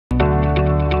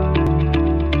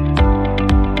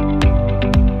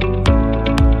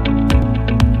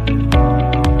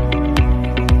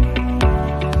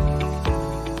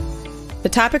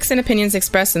topics and opinions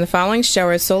expressed in the following show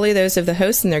are solely those of the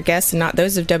hosts and their guests and not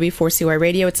those of W4CY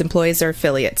Radio, its employees, or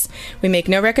affiliates. We make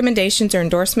no recommendations or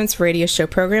endorsements for radio show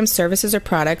programs, services, or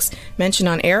products mentioned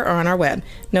on air or on our web.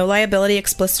 No liability,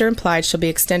 explicit or implied, shall be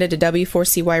extended to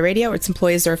W4CY Radio or its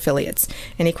employees or affiliates.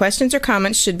 Any questions or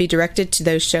comments should be directed to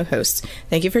those show hosts.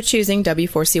 Thank you for choosing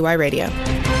W4CY Radio.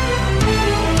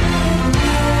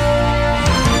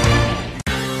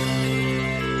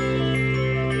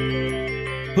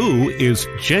 Who is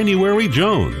January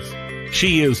Jones?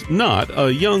 She is not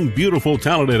a young, beautiful,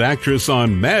 talented actress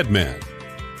on Mad Men.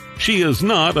 She is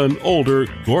not an older,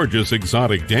 gorgeous,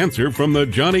 exotic dancer from the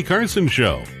Johnny Carson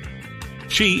show.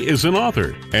 She is an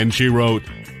author, and she wrote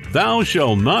Thou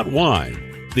Shalt Not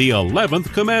Whine, the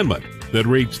 11th Commandment, that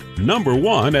reached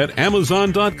 #1 at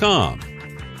Amazon.com.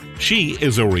 She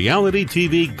is a reality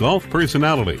TV golf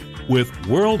personality with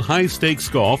World High Stakes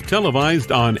Golf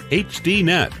televised on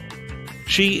HDNet.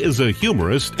 She is a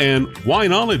humorist and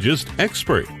winologist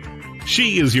expert.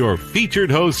 She is your featured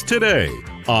host today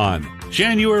on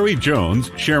January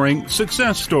Jones Sharing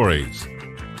Success Stories.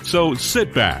 So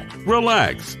sit back,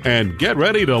 relax, and get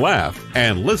ready to laugh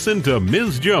and listen to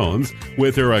Ms. Jones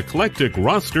with her eclectic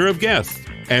roster of guests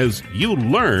as you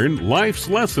learn life's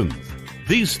lessons.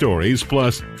 These stories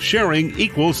plus sharing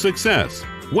equals success.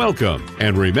 Welcome,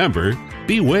 and remember,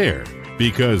 beware,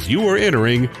 because you are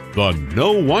entering the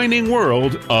no whining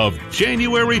world of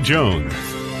January Jones.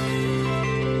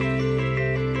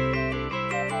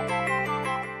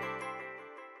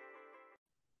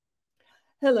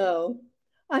 Hello,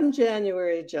 I'm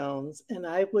January Jones, and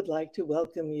I would like to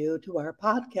welcome you to our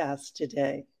podcast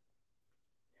today.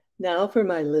 Now, for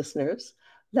my listeners,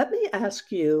 let me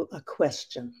ask you a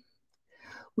question.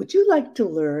 Would you like to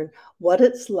learn what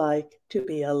it's like to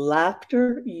be a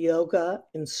laughter yoga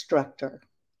instructor?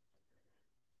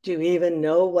 Do you even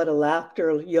know what a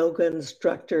laughter yoga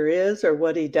instructor is or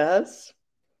what he does?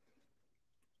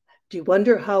 Do you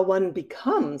wonder how one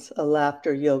becomes a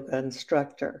laughter yoga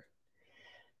instructor?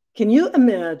 Can you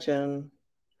imagine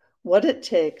what it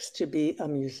takes to be a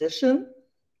musician,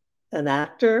 an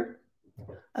actor,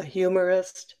 a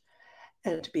humorist,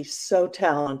 and to be so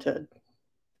talented?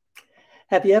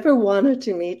 Have you ever wanted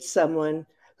to meet someone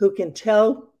who can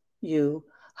tell you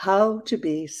how to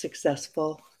be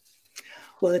successful?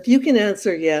 Well, if you can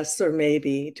answer yes or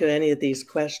maybe to any of these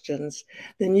questions,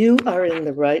 then you are in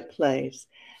the right place.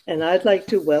 And I'd like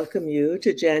to welcome you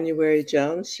to January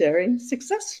Jones Sharing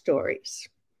Success Stories.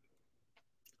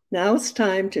 Now it's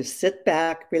time to sit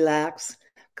back, relax,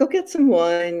 go get some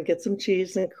wine, get some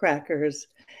cheese and crackers.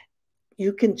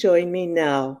 You can join me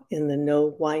now in the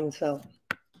No Wine Zone.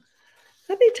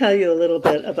 Let me tell you a little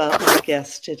bit about my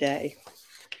guest today.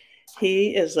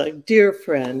 He is a dear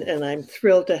friend, and I'm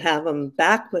thrilled to have him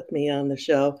back with me on the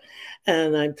show,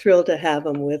 and I'm thrilled to have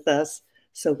him with us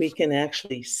so we can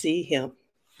actually see him.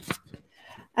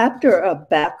 After a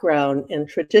background in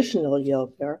traditional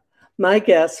yoga, my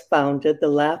guest founded the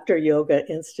Laughter Yoga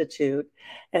Institute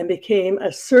and became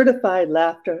a certified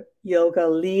laughter yoga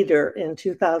leader in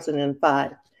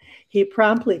 2005. He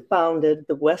promptly founded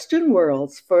the Western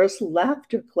world's first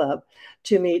laughter club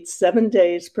to meet 7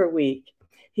 days per week.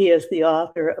 He is the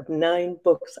author of 9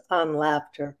 books on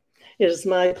laughter. It is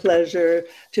my pleasure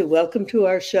to welcome to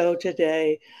our show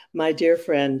today my dear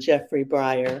friend, Jeffrey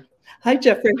Brar. Hi,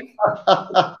 Jeffrey.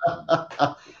 Hi,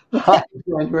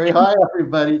 January. Hi,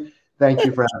 everybody. Thank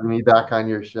you for having me back on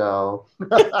your show.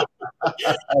 I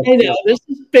know, this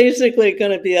is basically going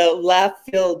to be a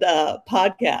laugh-filled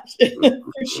podcast,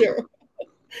 for sure.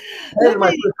 Hey, my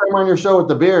first time on your show with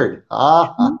the beard.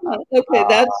 Okay,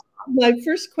 that's my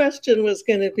first question was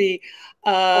going to be,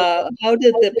 how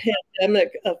did the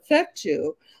pandemic affect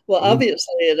you? Well,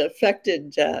 obviously it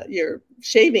affected your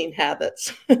shaving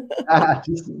habits.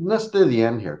 Let's do the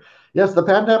end here. Yes, the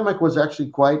pandemic was actually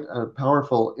quite a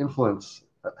powerful influence,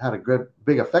 had a good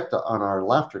big effect on our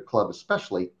laughter club,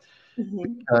 especially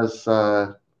because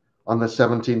on the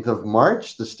 17th of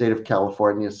March, the state of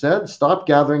California said, stop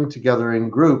gathering together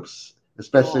in groups,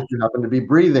 especially if you happen to be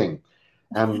breathing.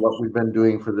 And what we've been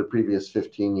doing for the previous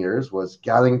 15 years was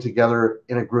gathering together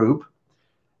in a group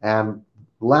and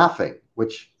laughing,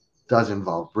 which does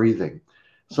involve breathing.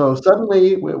 So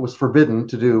suddenly it was forbidden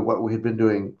to do what we had been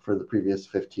doing for the previous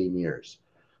 15 years.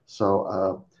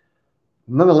 So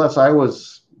nonetheless, I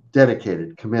was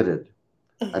dedicated, committed.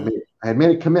 I had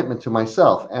made a commitment to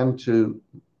myself and to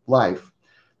life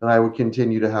that I would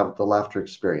continue to have the laughter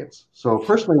experience. So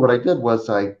personally, what I did was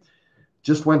I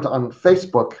just went on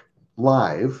Facebook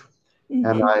Live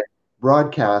and I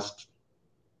broadcast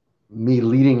me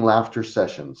leading laughter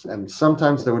sessions. And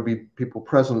sometimes there would be people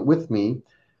present with me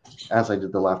as I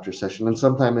did the laughter session. And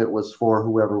sometimes it was for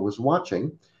whoever was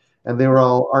watching. And they were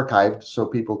all archived so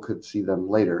people could see them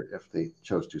later if they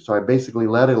chose to. So I basically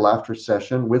led a laughter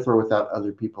session with or without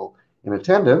other people in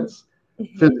attendance,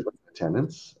 physical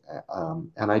attendance.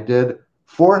 And I did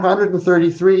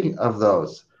 433 of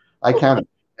those. I counted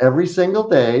every single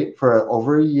day for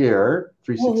over a year,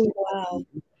 360. Oh, wow.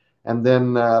 And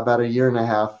then about a year and a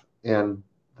half in,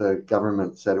 the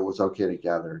government said it was okay to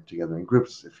gather together in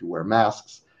groups if you wear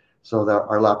masks. So that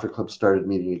our laughter club started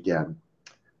meeting again.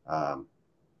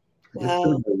 It's been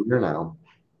about a year now.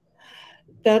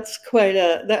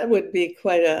 That would be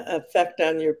quite a effect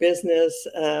on your business,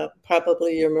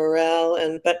 probably your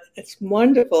morale, but it's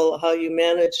wonderful how you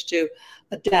manage to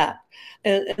adapt.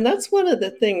 And that's one of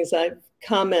the things I've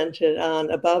commented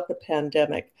on about the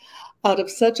pandemic. Out of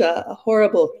such a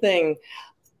horrible thing,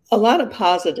 a lot of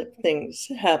positive things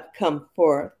have come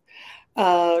forth.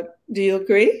 Do you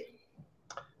agree?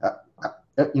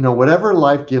 Whatever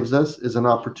life gives us is an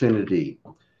opportunity.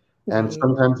 And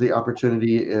sometimes the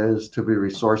opportunity is to be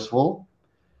resourceful.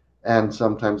 And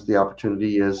sometimes the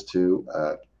opportunity is to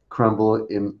crumble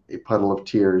in a puddle of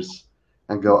tears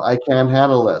and go, I can't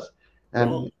handle this.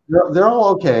 And they're all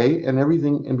okay. And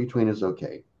everything in between is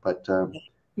okay. But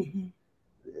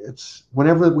it's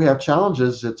whenever we have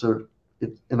challenges, it's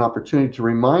an opportunity to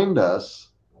remind us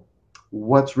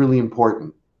what's really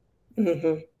important,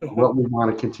 what we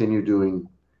want to continue doing.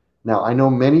 Now, I know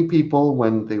many people,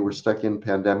 when they were stuck in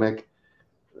pandemic,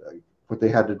 what they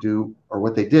had to do, or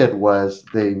what they did, was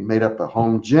they made up a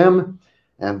home gym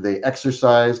and they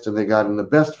exercised and they got in the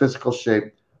best physical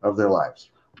shape of their lives.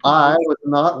 I was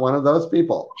not one of those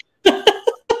people. Well,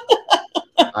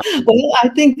 I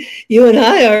think you and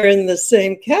I are in the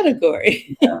same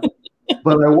category.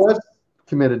 But I was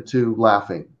committed to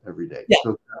laughing every day.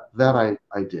 So that I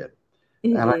did.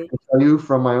 And I can tell you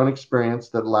from my own experience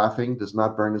that laughing does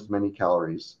not burn as many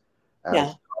calories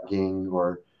as jogging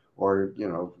or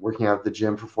working out at the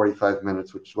gym for 45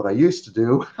 minutes, which is what I used to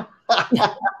do.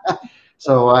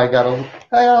 So I got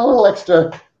a little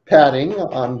extra padding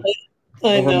on.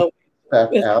 I know.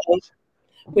 We're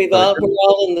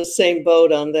all in the same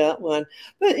boat on that one.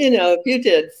 But if you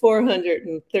did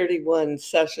 431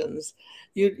 sessions,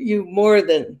 you more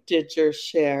than did your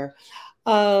share.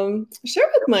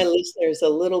 Share with my listeners a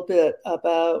little bit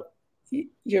about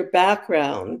your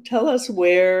background. Tell us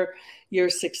where your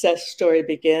success story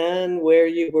began, where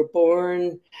you were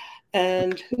born,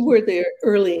 and who were the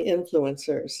early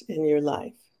influencers in your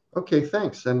life. Okay,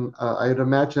 thanks. And I'd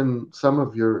imagine some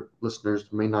of your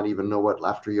listeners may not even know what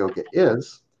laughter yoga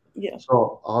is. Yeah.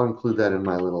 So I'll include that in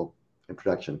my little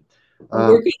introduction. We're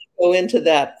going to go into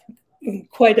that in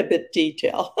quite a bit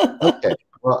detail. Okay,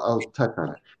 well, I'll touch on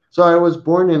it. So I was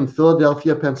born in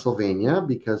Philadelphia, Pennsylvania,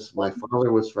 because my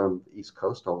father was from the East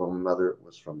Coast, although my mother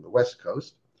was from the West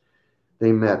Coast.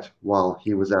 They met while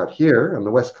he was out here on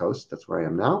the West Coast. That's where I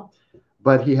am now.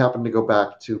 But he happened to go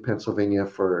back to Pennsylvania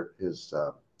for his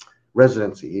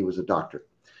residency. He was a doctor.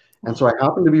 And so I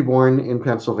happened to be born in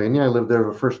Pennsylvania. I lived there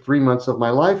the first 3 months of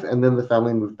my life, and then the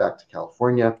family moved back to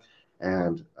California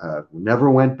and never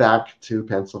went back to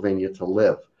Pennsylvania to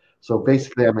live. So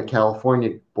basically, I'm a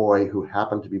California boy who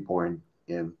happened to be born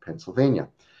in Pennsylvania.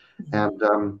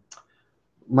 And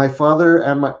my father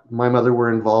and my mother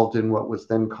were involved in what was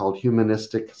then called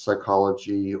humanistic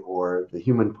psychology, or the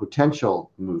human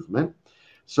potential movement.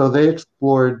 So they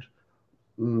explored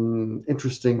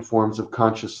interesting forms of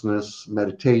consciousness,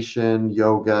 meditation,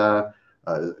 yoga,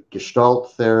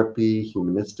 Gestalt therapy,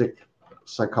 humanistic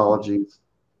psychologies.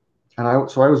 And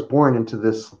so I was born into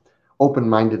this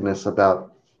open-mindedness about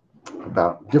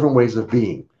different ways of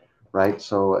being, right?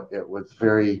 So it was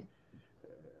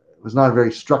not a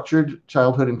very structured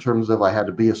childhood in terms of I had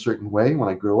to be a certain way when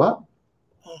I grew up.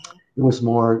 It was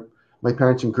more, my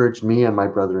parents encouraged me and my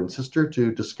brother and sister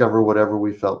to discover whatever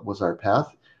we felt was our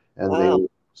path, and they would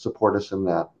support us in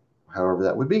that, however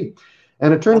that would be.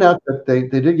 And it turned out that they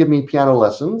did give me piano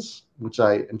lessons, which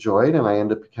I enjoyed, and I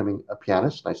ended up becoming a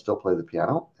pianist, and I still play the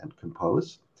piano and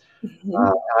compose.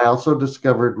 I also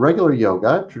discovered regular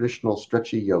yoga, traditional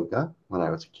stretchy yoga, when I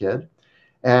was a kid.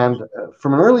 And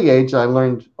from an early age, I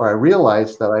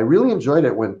realized that I really enjoyed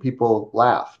it when people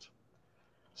laughed.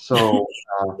 So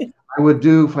I would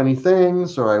do funny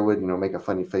things, or I would, make a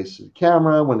funny face to the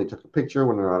camera when they took a picture,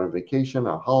 when they were on a vacation,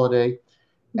 on a holiday.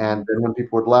 And then when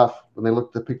people would laugh, when they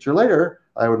looked at the picture later,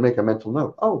 I would make a mental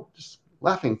note. Oh, this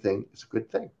laughing thing is a good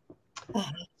thing.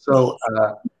 So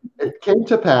it came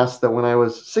to pass that when I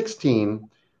was 16,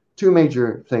 two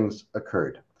major things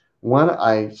occurred. One,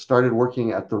 I started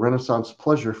working at the Renaissance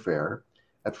Pleasure Fair,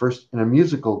 at first in a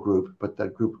musical group, but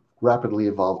that group rapidly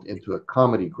evolved into a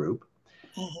comedy group.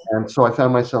 And so I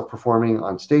found myself performing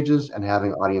on stages and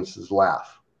having audiences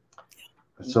laugh.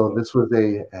 So this was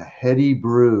a heady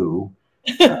brew.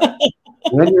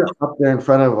 When you're up there in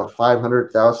front of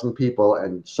 500,000 people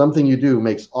and something you do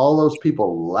makes all those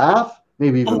people laugh,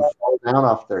 maybe even fall down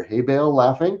off their hay bale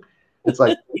laughing, it's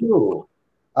like, ooh,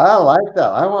 I like that.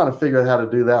 I want to figure out how to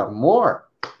do that more.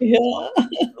 Yeah.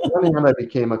 And I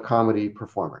became a comedy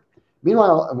performer.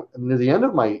 Meanwhile, near the end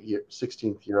of my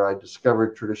 16th year, I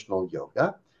discovered traditional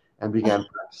yoga and began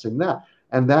practicing that.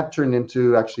 And that turned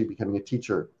into actually becoming a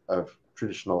teacher of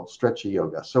traditional stretchy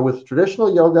yoga. So with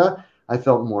traditional yoga, I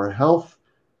felt more health,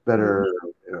 better,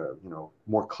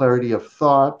 more clarity of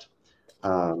thought.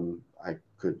 I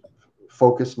could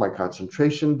focus my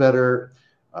concentration better.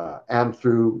 And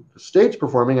through stage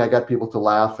performing, I got people to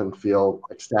laugh and feel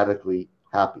ecstatically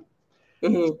happy.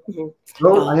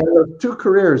 So I had two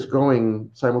careers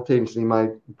going simultaneously. My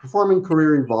performing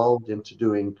career evolved into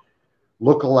doing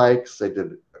lookalikes. I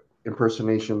did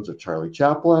impersonations of Charlie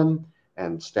Chaplin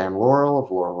and Stan Laurel of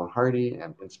Laurel and Hardy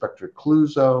and Inspector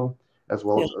Clouseau, as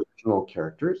well as original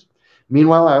characters.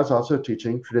 Meanwhile, I was also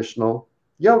teaching traditional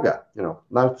yoga,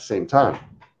 not at the same time.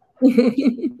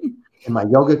 In my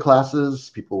yoga classes,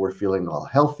 people were feeling all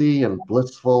healthy and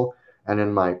blissful. And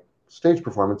in my stage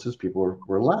performances, people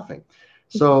were laughing.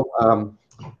 So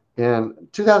in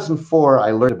 2004,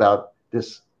 I learned about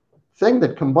this thing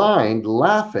that combined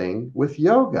laughing with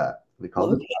yoga. They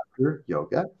called it laughter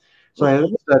yoga. So I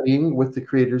ended up studying with the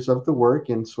creators of the work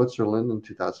in Switzerland in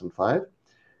 2005.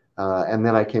 And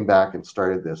then I came back and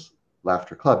started this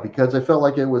laughter club because I felt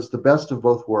like it was the best of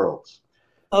both worlds.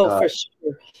 Oh, for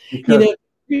sure. Because,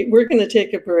 we're going to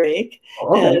take a break.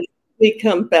 And when we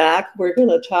come back, we're going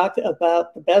to talk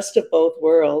about the best of both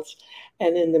worlds.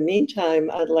 And in the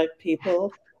meantime, I'd like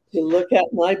people to look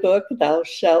at my book, Thou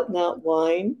Shalt Not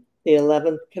Whine, the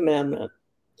 11th Commandment.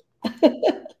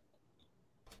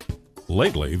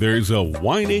 Lately, there's a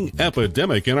whining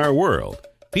epidemic in our world.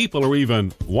 People are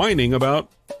even whining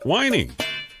about whining.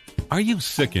 Are you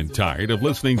sick and tired of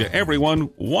listening to everyone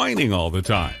whining all the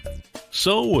time?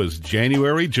 So was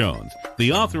January Jones,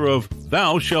 the author of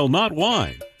Thou Shalt Not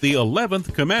Whine, the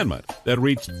 11th Commandment, that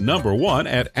reached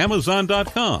 #1 at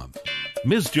Amazon.com.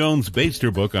 Ms. Jones based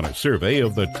her book on a survey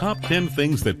of the top 10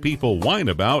 things that people whine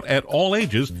about at all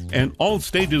ages and all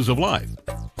stages of life.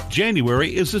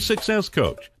 January is a success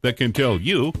coach that can tell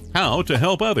you how to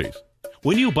help others.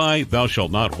 When you buy Thou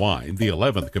Shalt Not Whine, the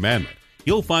 11th Commandment,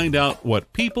 you'll find out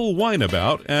what people whine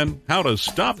about and how to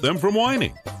stop them from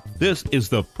whining. This is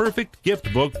the perfect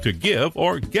gift book to give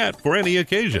or get for any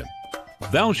occasion.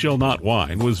 Thou Shalt Not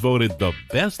Whine was voted the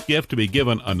best gift to be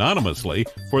given anonymously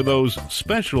for those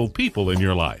special people in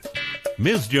your life.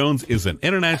 Ms. Jones is an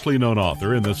internationally known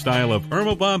author in the style of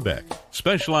Irma Bombeck,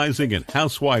 specializing in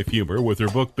housewife humor, with her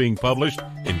book being published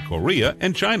in Korea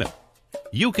and China.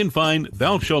 You can find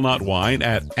Thou Shalt Not Whine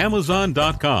at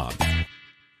Amazon.com.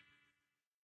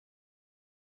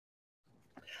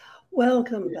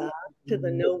 Welcome back to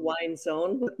the No Whine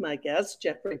Zone with my guest,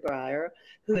 Jeffrey Brar,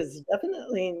 who is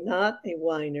definitely not a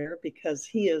whiner because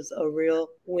he is a real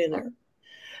winner.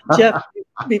 Jeff,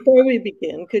 before we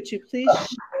begin, could you please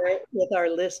share with our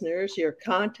listeners your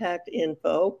contact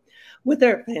info with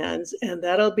our fans, and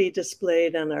that'll be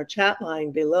displayed on our chat line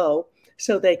below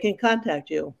so they can contact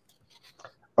you.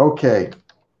 Okay.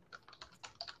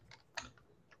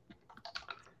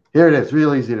 Here it is,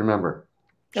 real easy to remember.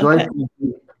 Okay.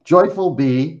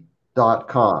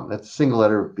 Joyfulbee.com. That's a single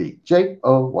letter of B.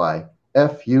 JOYFULB.com.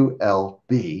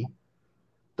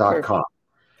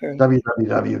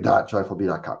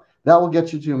 www.joyfulbee.com. That will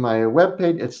get you to my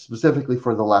webpage. It's specifically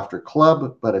for the Laughter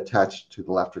Club, but attached to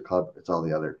the Laughter Club, it's all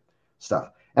the other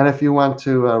stuff. And if you want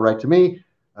to write to me,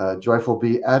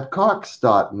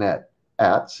 joyfulbee@cox.net,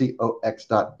 at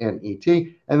cox.net,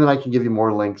 and then I can give you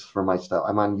more links for my stuff.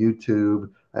 I'm on YouTube.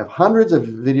 I have hundreds of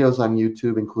videos on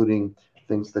YouTube, including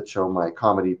things that show my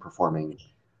comedy performing,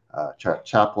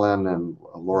 Chaplin and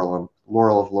Laurel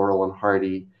of Laurel and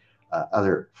Hardy,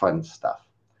 other fun stuff.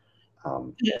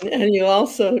 And you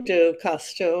also do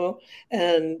Costo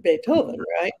and Beethoven,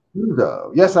 right?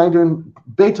 Yes, I'm doing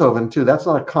Beethoven too. That's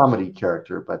not a comedy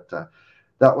character, but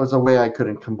that was a way I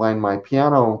could combine my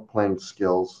piano playing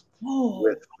skills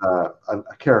with a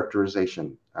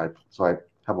characterization. So I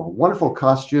have a wonderful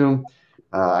costume.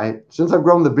 Since I've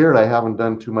grown the beard, I haven't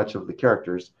done too much of the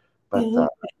characters, but I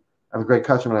have a great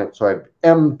costume. So I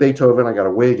am Beethoven. I got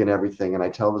a wig and everything, and I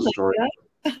tell the story.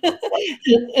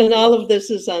 And all of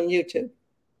this is on YouTube.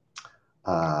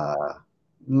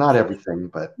 Not everything,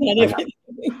 but not everything.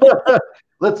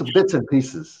 Let's bits and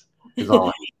pieces is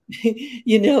all.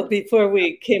 You know, before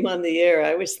we came on the air,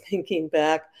 I was thinking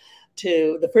back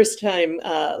to the first time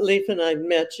Leif and I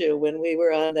met you when we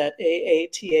were on that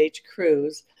AATH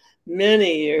cruise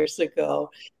many years ago.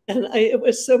 And it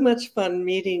was so much fun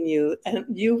meeting you. And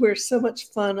you were so much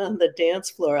fun on the dance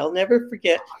floor. I'll never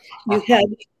forget. You had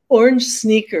orange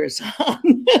sneakers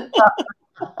on.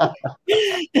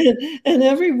 and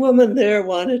every woman there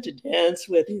wanted to dance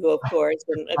with you, of course.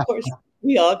 And of course,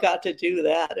 we all got to do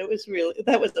that.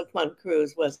 That was a fun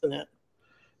cruise, wasn't it?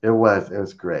 It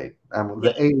was great.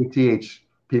 The AATH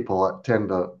people tend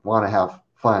to want to have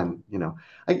fun. You know,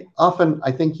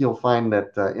 I think you'll find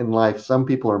that in life, some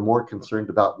people are more concerned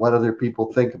about what other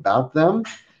people think about them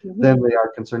than they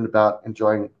are concerned about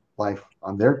enjoying life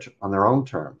on their own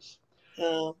terms.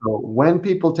 So when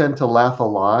people tend to laugh a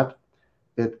lot,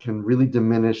 it can really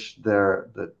diminish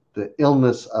the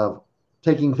illness of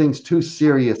taking things too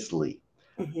seriously.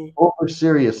 Over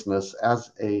seriousness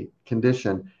as a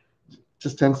condition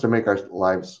just tends to make our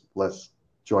lives less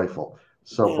joyful.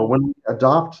 So, but when we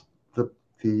adopt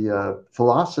the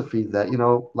philosophy that, you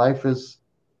know, life is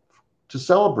to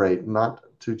celebrate, not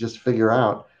to just figure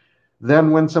out, then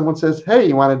when someone says, "Hey,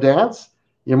 you want to dance?"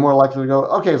 you're more likely to go,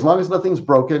 "Okay, as long as nothing's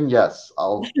broken, yes,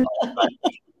 I'll."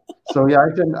 So yeah,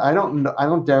 I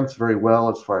don't dance very well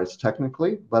as far as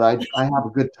technically, but I have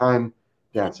a good time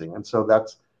dancing, and so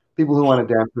that's people who want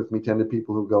to dance with me tend to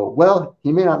people who go, "Well,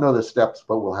 he may not know the steps,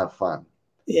 but we'll have fun."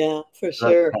 Yeah, for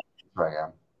sure. I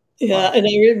am. Yeah, and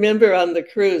I remember on the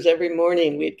cruise every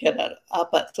morning we'd get up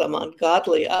at some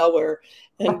ungodly hour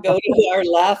and go to our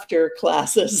laughter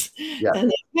classes. Yeah.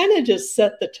 And it kind of just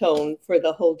set the tone for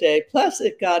the whole day. Plus,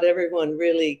 it got everyone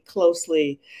really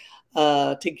closely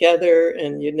together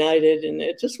and united, and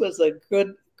it just was a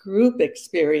good group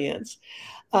experience.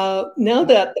 Now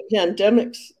that the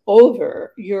pandemic's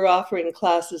over, you're offering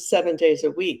classes 7 days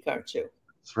a week, aren't you?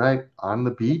 That's right, on the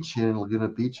beach in Laguna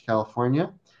Beach,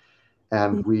 California.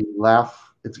 And we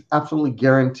laugh. It's absolutely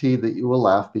guaranteed that you will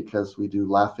laugh because we do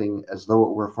laughing as though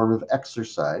it were a form of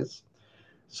exercise.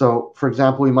 So, for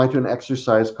example, we might do an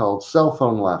exercise called cell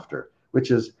phone laughter,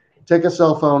 which is take a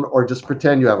cell phone or just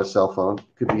pretend you have a cell phone.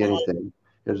 It could be anything.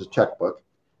 Here's a checkbook.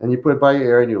 And you put it by your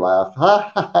ear and you laugh.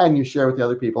 And you share with the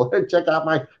other people. Hey,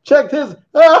 check this.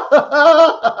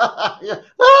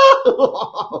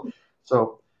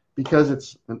 So, because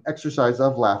it's an exercise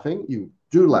of laughing, you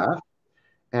do laugh.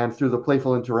 And through the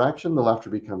playful interaction, the laughter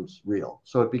becomes real.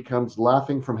 So it becomes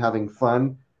laughing from having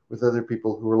fun with other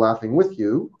people who are laughing with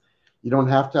you. You don't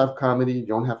have to have comedy. You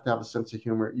don't have to have a sense of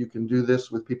humor. You can do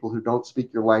this with people who don't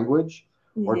speak your language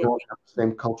or don't have the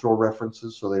same cultural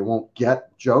references, so they won't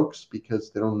get jokes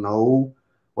because they don't know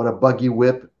what a buggy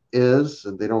whip is.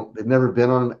 And they've never been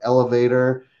on an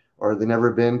elevator or they've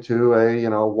never been to a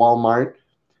Walmart.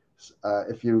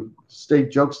 If you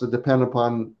state jokes that depend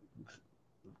upon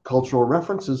cultural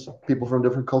references, people from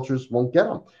different cultures won't get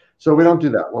them. So we don't do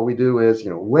that. What we do is,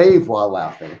 wave while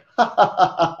laughing.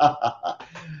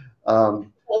 Well,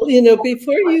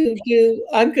 before you do,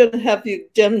 I'm going to have you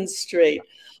demonstrate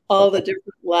all the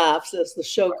different laughs as the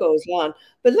show goes on.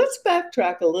 But let's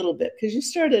backtrack a little bit because you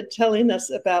started telling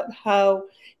us about how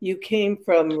you came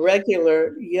from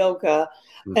regular yoga,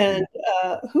 and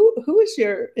who is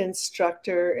your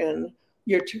instructor and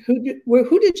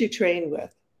who did you train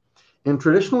with? In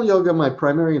traditional yoga, my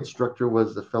primary instructor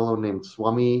was a fellow named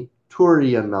Swami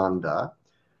Turiyananda,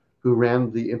 who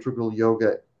ran the Integral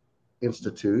Yoga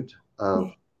Institute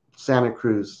of Santa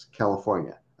Cruz,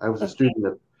 California. I was a student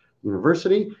at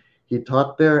university. He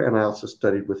taught there, and I also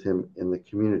studied with him in the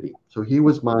community. So he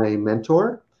was my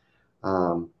mentor.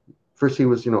 First, he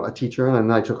was, a teacher, and then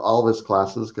I took all of his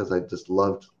classes because I just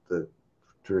loved the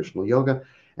traditional yoga.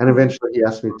 And eventually he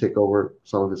asked me to take over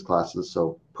some of his classes.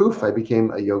 So poof, I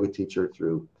became a yoga teacher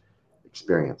through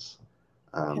experience.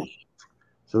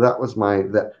 So that was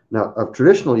now of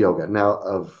traditional yoga. Now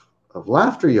of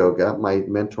laughter yoga, my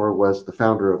mentor was the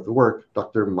founder of the work,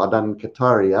 Dr. Madan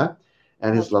Kataria,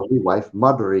 and his lovely wife,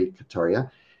 Madhuri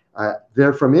Kataria.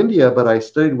 They're from India, but I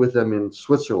studied with them in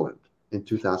Switzerland in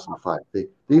 2005. They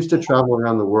used to travel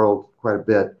around the world quite a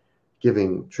bit,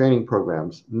 giving training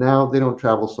programs. Now they don't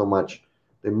travel so much.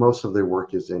 Most of their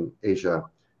work is in Asia,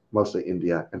 mostly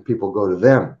India, and people go to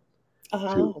them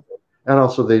too. And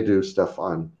also they do stuff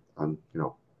on the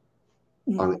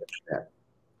internet.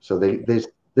 So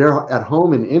they're at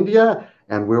home in India,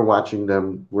 and we're watching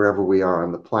them wherever we are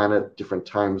on the planet, different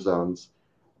time zones.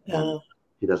 And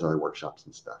he does other workshops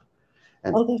and stuff.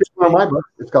 And it's one of my books.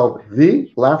 It's called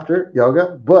The Laughter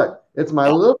Yoga Book. It's my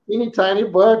little teeny tiny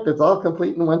book that's all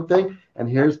complete in one thing. And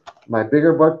here's my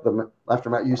bigger book, the Laughter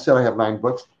Map. You said I have 9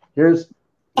 books. Here's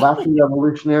Laughing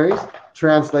Revolutionaries,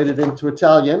 translated into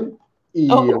Italian.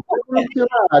 I Oh, okay.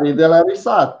 Rivoluzionari della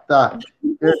risata.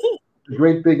 Here's the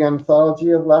great big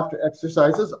anthology of laughter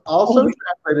exercises, also Oh,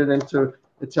 translated into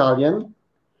Italian.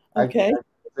 I okay.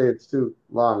 say it's too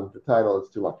long. The title is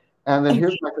too long. And then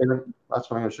here's Okay. my favorite. That's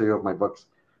what I'm going to show you of my books.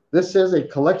 This is a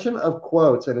collection of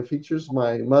quotes, and it features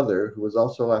my mother, who was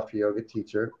also a laughter yoga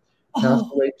teacher, passed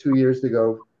Oh, away 2 years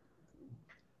ago.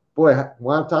 Boy, I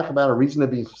want to talk about a reason to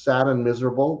be sad and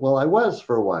miserable? Well, I was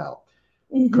for a while.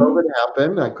 mm-hmm. COVID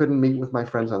happened. I couldn't meet with my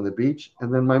friends on the beach.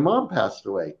 And then my mom passed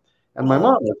away. And my Oh,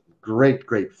 mom was a great,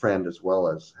 great friend as well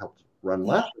as helped run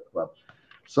yeah. Laughter Club.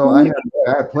 So Mm,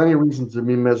 I had plenty of reasons to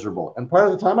be miserable. And part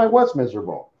of the time I was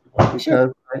miserable sure.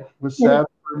 because I was sad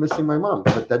for missing my mom.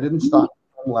 But that didn't Mhm. stop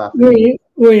me from laughing.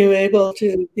 Were you able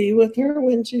to be with her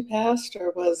when she passed,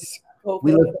 or was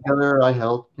We COVID? lived together. I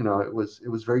helped. It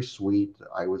was very sweet.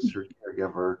 I was her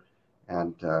caregiver,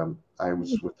 and I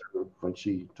was with her when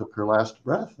she took her last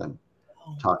breath and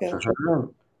Oh, talked to gotcha. her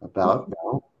about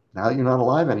now you're not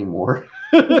alive anymore.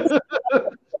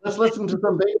 Let's listen to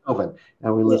some Beethoven,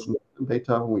 and we Yeah. listened to some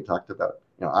Beethoven. We talked about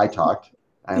I talked.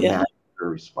 I Yeah. imagined her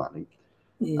responding.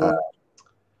 Uh, Mhm.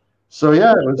 so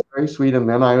yeah, it was very sweet. And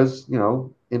then I was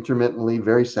intermittently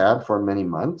very sad for many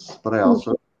months, but I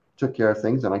also took care of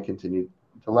things and I continued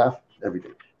to laugh every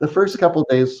day. The first couple of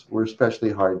days were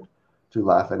especially hard to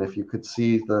laugh, and if you could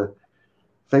see the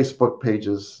Facebook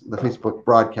pages, the Facebook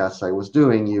broadcasts I was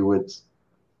doing, you would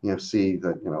see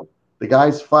that the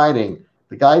guys fighting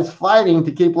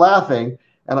to keep laughing,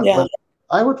 Yeah. but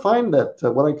I would find that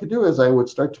what I could do is I would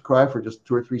start to cry for just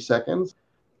 2 or 3 seconds,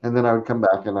 and then I would come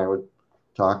back and I would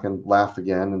talk and laugh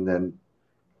again, and then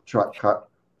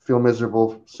feel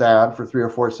miserable, sad for 3 or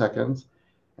 4 seconds,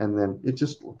 and then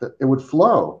it would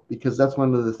flow, because that's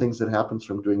one of the things that happens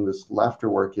from doing this laughter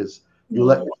work is you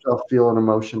let Yeah. yourself feel an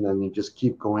emotion and you just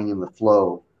keep going in the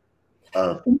flow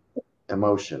of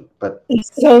emotion. But It's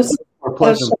so it's more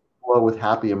pleasant special. to flow with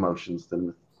happy emotions than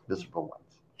with miserable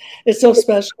ones. It's so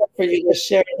special for you to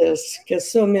share this,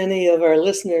 because so many of our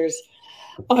listeners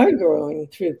are going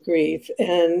through grief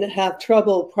and have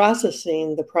trouble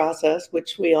processing the process,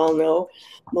 which we all know.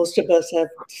 Most of us have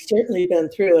certainly been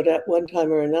through it at one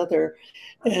time or another.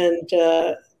 And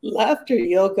laughter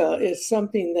yoga is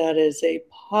something that is a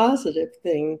positive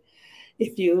thing.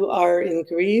 If you are in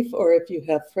grief or if you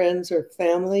have friends or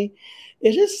family,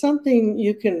 it is something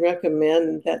you can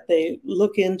recommend that they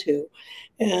look into.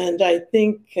 And I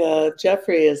think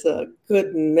Jeffrey is a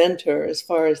good mentor as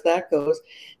far as that goes.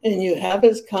 And you have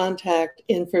his contact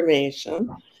information.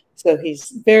 So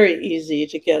he's very easy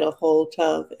to get a hold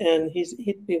of. And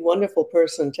he'd be a wonderful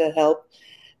person to help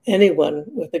anyone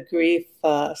with a grief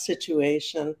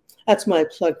situation. That's my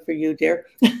plug for you, dear.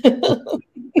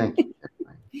 Thank you.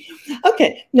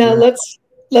 Okay, now Yeah.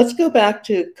 let's go back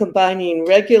to combining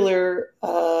regular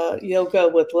yoga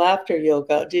with laughter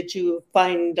yoga. Did you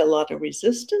find a lot of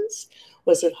resistance?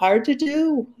 Was it hard to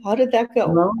do? How did that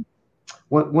go? No,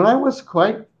 when I was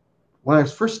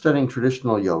first studying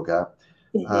traditional yoga,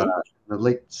 Hmm. in the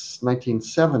late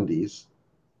 1970s,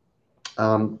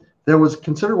 there was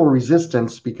considerable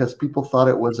resistance because people thought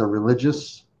it was a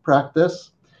religious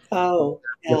practice. Oh,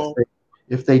 If yeah. they,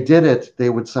 if they did it, they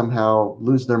would somehow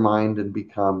lose their mind and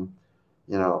become,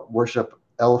 worship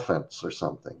elephants or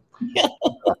something.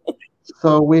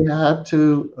 So we had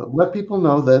to let people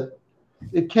know that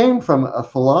it came from a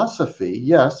philosophy,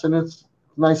 yes, and it's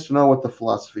nice to know what the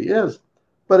philosophy is,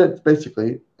 but it's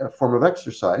basically a form of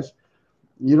exercise.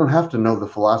 You don't have to know the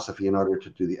philosophy in order to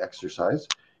do the exercise.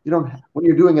 You don't when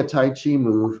you're doing a Tai Chi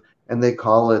move and they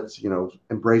call it,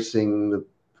 embracing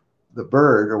the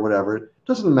bird or whatever. It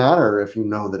doesn't matter if you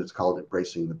know that it's called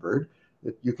embracing the bird.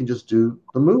 You can just do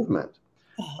the movement.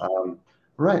 Um,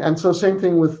 right. And so same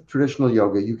thing with traditional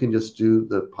yoga. You can just do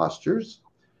the postures,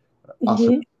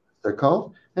 asanas, Hmm. they're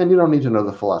called, and you don't need to know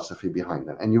the philosophy behind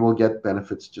them. And you will get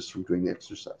benefits just from doing the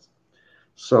exercise.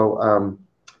 So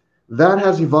that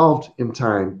has evolved in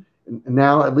time.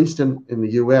 Now, at least in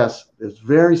the US, there's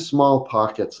very small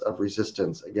pockets of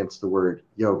resistance against the word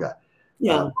yoga.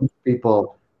 Yeah, Most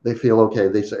people, they feel okay.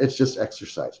 They say it's just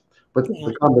exercise. But yeah,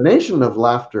 the combination of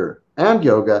laughter and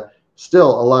yoga, still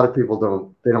a lot of people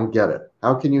don't get it.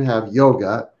 How can you have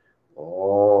yoga?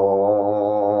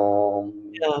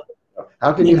 yeah.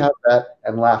 How can you have that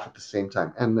and laugh at the same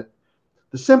time? And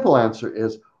the simple answer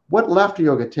is what laughter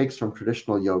yoga takes from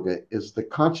traditional yoga is the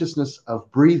consciousness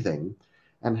of breathing,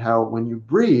 and how when you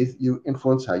breathe, you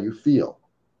influence how you feel,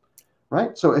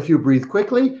 right? So if you breathe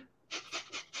quickly,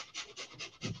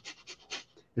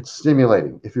 it's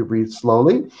stimulating. If you breathe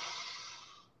slowly,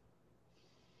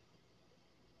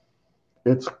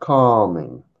 It's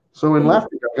calming. So in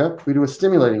laughter yoga, we do a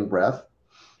stimulating breath,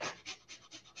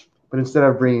 but instead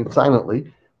of breathing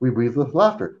silently, we breathe with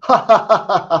laughter.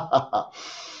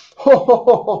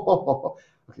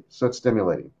 Okay, so it's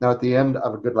stimulating. Now, at the end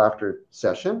of a good laughter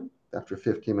session, after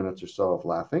 15 minutes or so of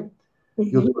laughing,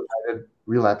 you'll do a guided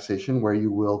relaxation where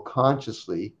you will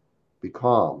consciously be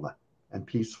calm and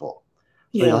peaceful.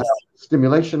 So you'll have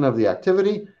stimulation of the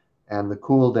activity and the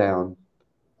cool down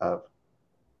of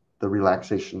the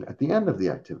relaxation at the end of the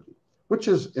activity, which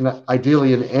is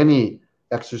ideally in any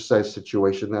exercise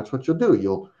situation. That's what you'll do.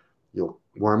 You'll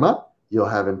warm up, you'll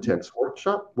have intense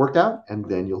workout, and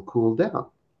then you'll cool down.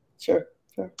 Sure.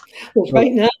 Well,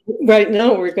 right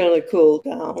now we're going to cool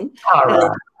down. All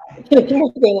right. We're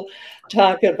going to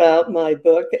talk about my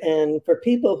book. And for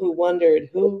people who wondered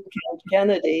who killed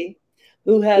Kennedy,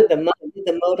 who had the money,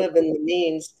 the motive, and the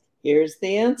means, here's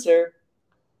the answer.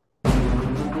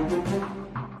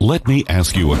 Let me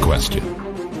ask you a question.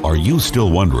 Are you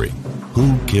still wondering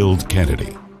who killed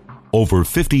Kennedy? Over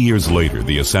 50 years later,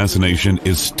 the assassination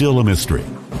is still a mystery.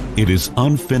 It is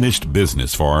unfinished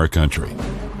business for our country.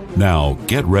 Now,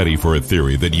 get ready for a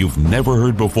theory that you've never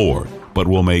heard before, but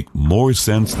will make more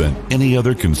sense than any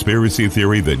other conspiracy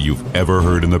theory that you've ever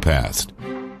heard in the past.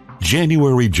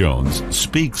 January Jones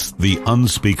speaks the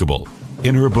unspeakable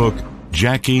in her book,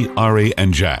 Jackie, Ari,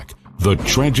 and Jack, The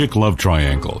Tragic Love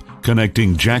Triangle,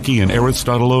 connecting Jackie and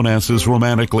Aristotle Onassis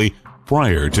romantically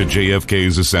prior to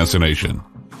JFK's assassination.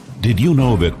 Did you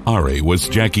know that Ari was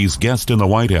Jackie's guest in the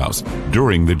White House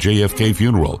during the JFK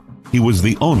funeral? He was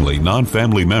the only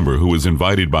non-family member who was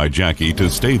invited by Jackie to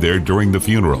stay there during the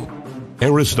funeral.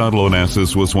 Aristotle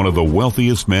Onassis was one of the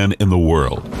wealthiest men in the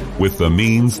world, with the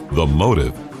means, the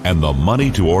motive, and the money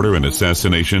to order an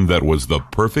assassination that was the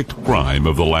perfect crime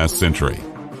of the last century.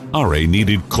 Ari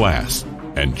needed class,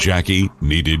 and Jackie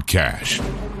needed cash.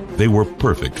 They were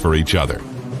perfect for each other.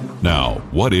 Now,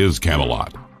 what is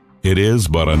Camelot? It is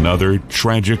but another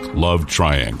tragic love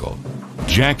triangle.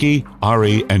 Jackie,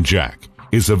 Ari, and Jack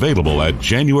is available at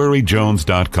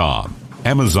JanuaryJones.com,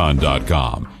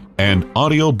 Amazon.com, and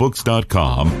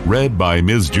audiobooks.com, read by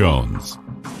Ms. Jones.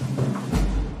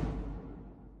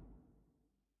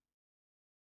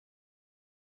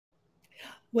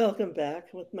 Welcome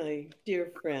back with my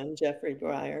dear friend, Jeffrey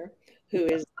Brar, who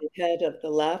is the head of the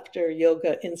Laughter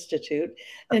Yoga Institute,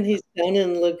 and he's down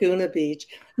in Laguna Beach.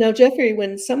 Now, Jeffrey,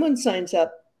 when someone signs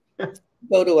up,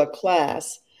 go to a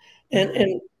class,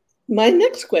 and my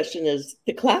next question is,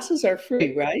 the classes are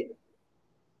free, right?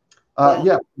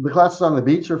 Yeah, the classes on the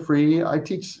beach are free. I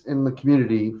teach in the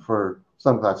community for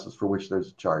some classes for which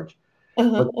there's a charge.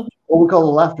 But what we call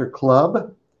the Laughter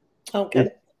Club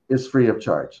is free of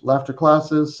charge. Laughter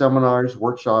classes, seminars,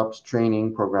 workshops,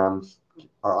 training programs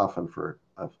are often for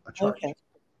a charge. Okay.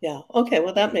 Yeah. Okay.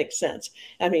 Well, that makes sense.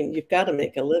 I mean, you've got to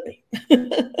make a living.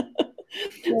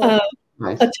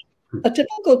 Nice. A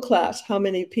typical class, how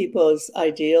many people is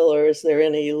ideal, or is there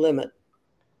any limit?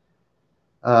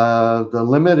 The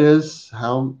limit is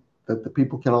that the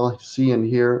people can all see and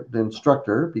hear the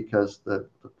instructor, because the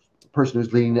person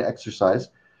who's leading the exercise,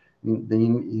 you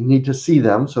need to see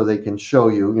them so they can show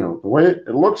you, the way it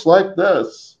looks like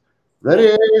this.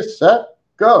 Ready, set,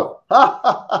 go.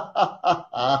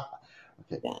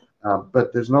 Okay.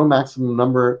 But there's no maximum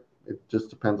number. It just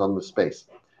depends on the space.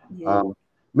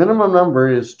 Minimum number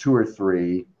is 2 or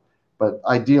 3, but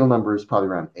ideal number is probably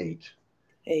around 8.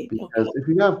 Because if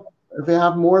you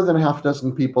have more than half a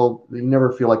dozen people, you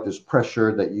never feel like there's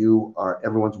pressure that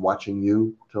everyone's watching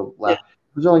you to laugh.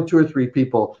 If there's only 2 or 3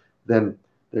 people, then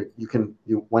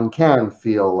one can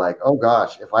feel like, oh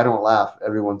gosh, if I don't laugh,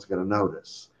 everyone's going to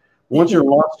notice. Once you're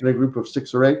lost in a group of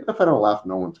 6 or 8, if I don't laugh,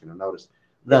 no one's going to notice.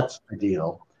 That's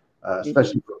ideal,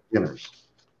 especially for beginners.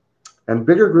 And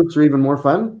bigger groups are even more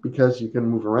fun because you can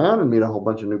move around and meet a whole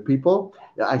bunch of new people.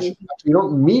 Actually, you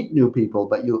don't meet new people,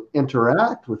 but you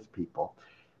interact with people.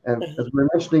 And as we were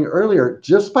mentioning earlier,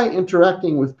 just by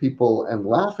interacting with people and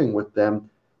laughing with them,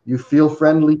 you feel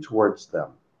friendly towards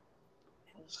them.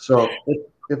 So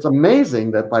it's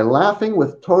amazing that by laughing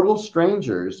with total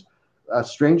strangers, a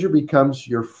stranger becomes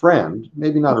your friend,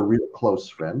 maybe not a real close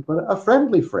friend, but a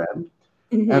friendly friend.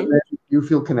 And then you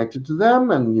feel connected to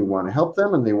them, and you want to help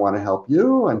them, and they want to help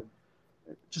you. And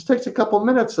it just takes a couple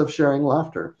minutes of sharing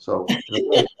laughter. So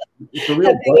it's a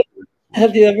real pleasure.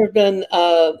 Have you ever been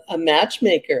a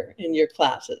matchmaker in your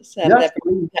classes? Yes,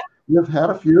 we've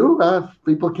had a few.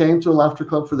 People came to a laughter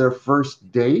club for their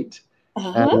first date,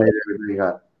 and they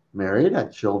got married,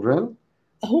 had children.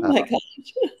 Oh my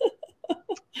gosh.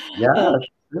 Yeah,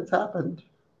 it's happened.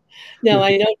 Now,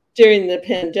 I know during the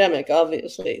pandemic,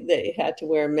 obviously, they had to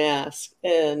wear masks.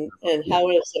 And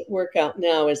how does it work out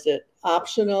now? Is it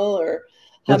optional, or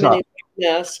how It's many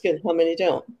wear masks and how many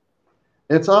don't?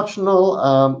 It's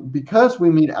optional because we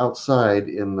meet outside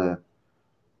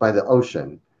by the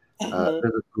ocean.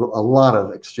 There's a lot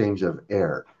of exchange of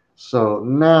air. So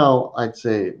now I'd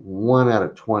say 1 out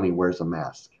of 20 wears a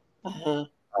mask.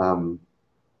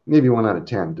 Maybe 1 out of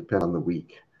 10, depending on the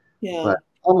week. Yeah. But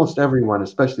almost everyone,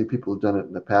 especially people who've done it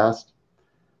in the past,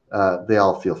 they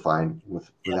all feel fine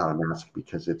without a mask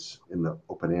because it's in the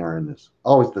open air and there's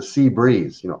always the sea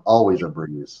breeze, always a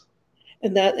breeze.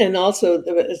 And also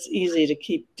it's easy to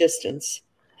keep distance.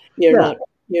 You're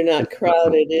not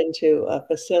crowded into a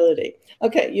facility.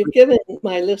 Okay, you've given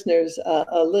my listeners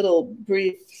a little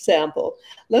brief sample.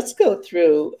 Let's go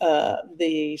through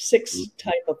the 6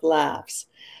 type of laughs.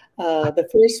 The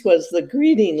first was the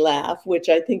greeting laugh, which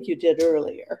I think you did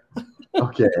earlier.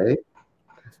 Okay.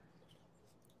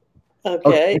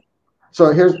 Okay. So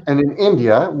and in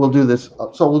India, we'll do this.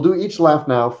 So we'll do each laugh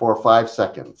now for 5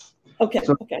 seconds. Okay.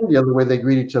 So in India, the way they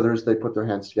greet each other is they put their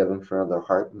hands together in front of their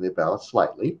heart and they bow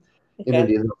slightly. In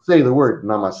India, they'll say the word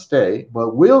namaste,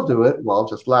 but we'll do it while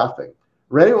just laughing.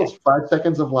 Ready? Okay. 5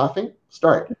 seconds of laughing.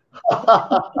 Start. Good?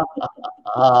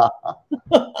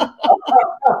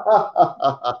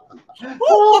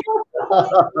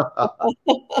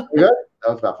 That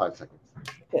was about 5 seconds.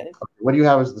 Okay. What do you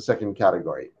have as the second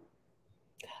category?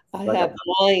 I have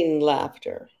line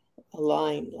laughter. A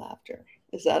line laughter.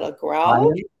 Is that a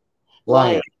growl?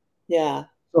 Lion. Yeah.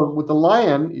 So with the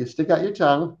lion, you stick out your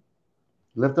tongue,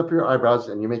 lift up your eyebrows,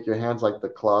 and you make your hands like the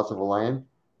claws of a lion,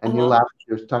 and you laugh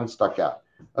with your tongue stuck out.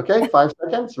 Okay, 5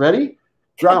 seconds. Ready?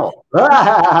 Growl.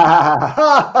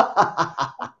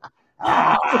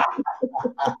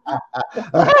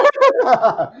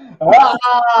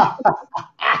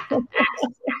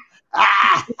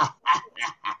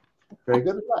 Very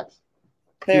good. Relax.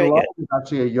 Very good. It's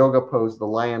actually a yoga pose, the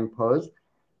lion pose.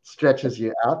 Stretches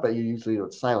you out, but you usually do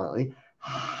it silently.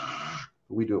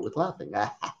 We do it with laughing.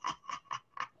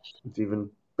 It's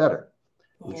even better.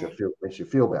 Makes you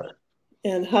feel better.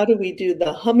 And how do we do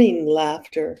the humming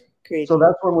laughter greeting? So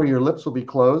that's one where your lips will be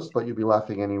closed, but you'll be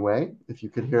laughing anyway. If you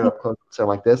could hear it up close, it would sound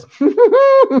like this. So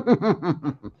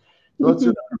let's do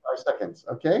that for 5 seconds.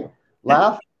 Okay?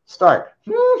 Laugh. Start.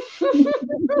 Good.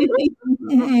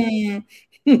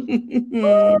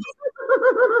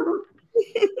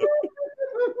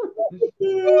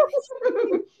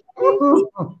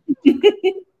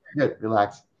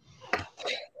 Relax.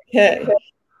 Okay.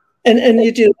 And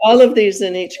you do all of these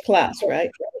in each class,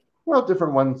 right? Well,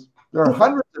 different ones. There are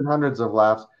hundreds and hundreds of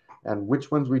laughs, and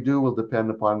which ones we do will depend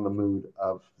upon the mood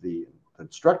of the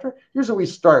instructor. Usually we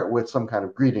start with some kind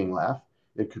of greeting laugh.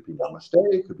 It could be namaste,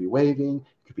 it could be waving,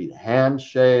 it could be the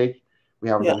handshake. We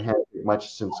haven't done handshake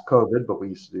much since COVID, but we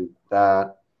used to do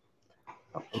that.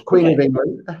 Queen of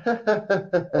England.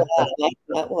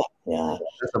 Yeah.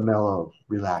 That's a mellow,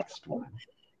 relaxed one.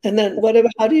 And then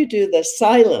how do you do the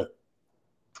silent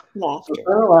laughter? So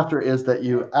silent laughter is that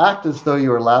you act as though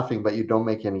you are laughing, but you don't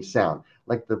make any sound.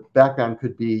 Like the background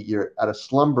could be you're at a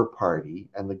slumber party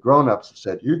and the grown-ups have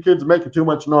said, "You kids are making too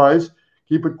much noise.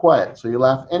 Keep it quiet." So you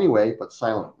laugh anyway, but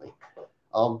silently.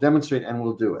 I'll demonstrate and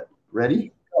we'll do it.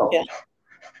 Ready? Go. Yeah.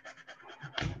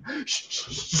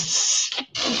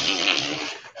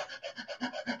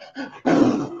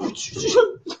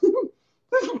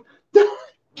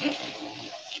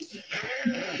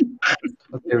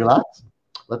 Okay, relax.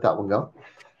 Let that one go.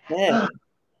 Yeah.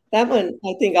 That one,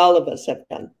 I think all of us have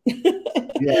done.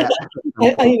 Yeah.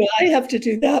 I have to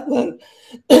do that one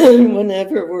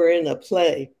whenever we're in a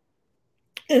play.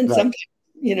 And sometimes,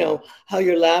 how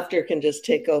your laughter can just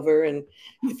take over and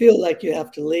you feel like you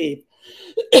have to leave.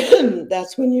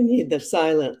 That's when you need the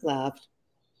silent laugh.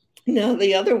 Now,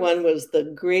 the other one was the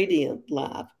gradient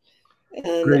laugh.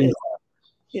 And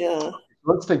yeah.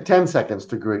 Let's take 10 seconds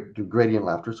to do gradient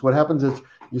laughter. So what happens is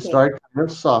you start kind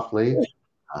of softly,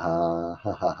 and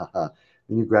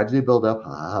you gradually build up,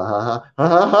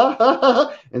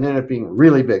 and then it being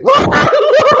really big.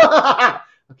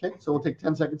 Okay, so we'll take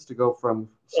 10 seconds to go from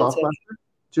soft laughter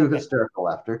to hysterical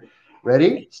laughter.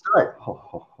 Ready? Start.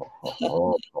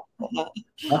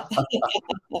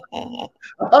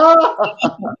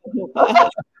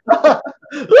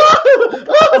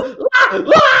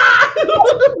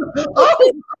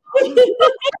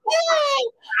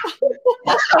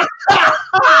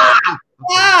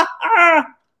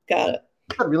 Got it.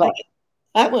 Relax.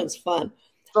 That one's fun.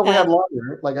 So we had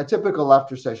longer. Like a typical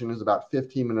laughter session is about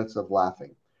 15 minutes of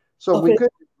laughing. So we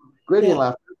could gradient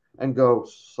laughter and go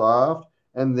soft,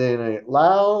 and then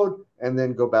loud, and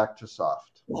then go back to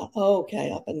soft.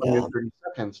 Okay, up and 20 or down. 30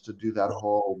 seconds to do that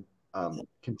whole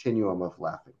continuum of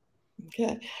laughing.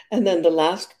 Okay. And then the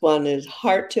last one is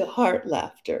heart-to-heart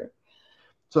laughter.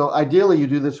 So ideally, you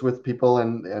do this with people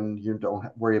and you don't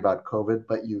worry about COVID,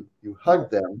 but you hug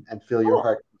them and feel your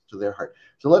heart to their heart.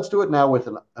 So let's do it now with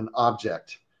an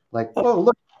object. Like, oh,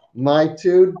 look, my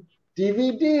 2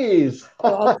 DVDs.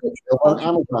 On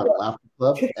Amazon, Laughter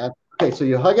Club. And, okay, so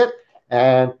you hug it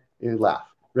and you laugh.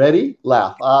 Ready?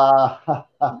 Laugh. Oh,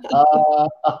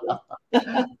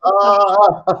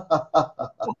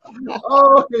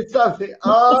 it's something.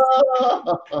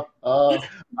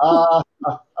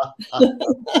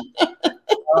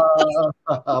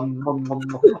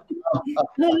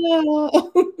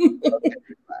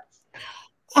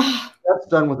 That's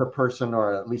done with a person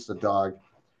or at least a dog.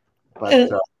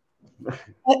 But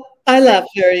I laugh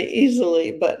very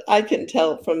easily, but I can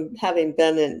tell from having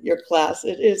been in your class,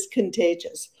 it is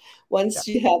contagious. Once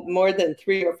you have more than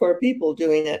 3 or 4 people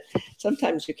doing it,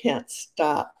 sometimes you can't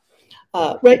stop.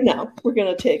 Right now, we're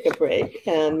going to take a break,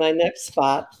 and my next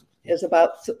spot is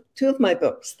about 2 of my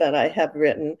books that I have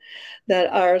written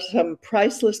that are some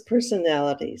priceless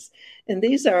personalities. And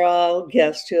these are all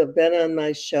guests who have been on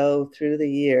my show through the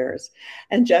years.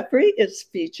 And Jeffrey is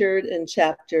featured in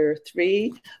Chapter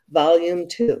 3, Volume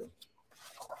 2.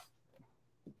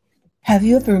 Have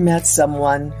you ever met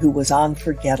someone who was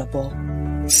unforgettable?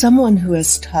 Someone who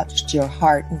has touched your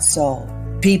heart and soul?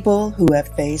 People who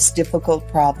have faced difficult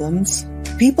problems?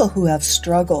 People who have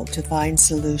struggled to find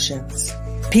solutions?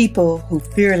 People who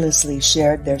fearlessly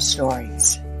shared their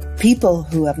stories? People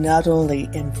who have not only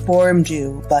informed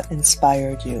you, but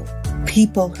inspired you?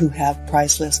 People who have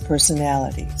priceless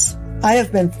personalities? I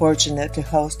have been fortunate to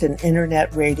host an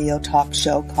internet radio talk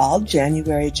show called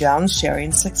January Jones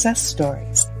Sharing Success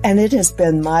Stories, and it has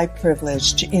been my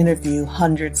privilege to interview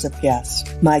hundreds of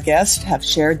guests. My guests have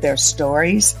shared their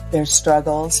stories, their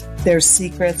struggles, their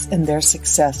secrets, and their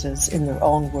successes in their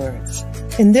own words.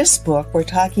 In this book, we're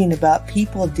talking about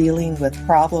people dealing with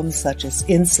problems such as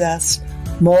incest,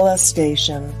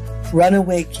 molestation,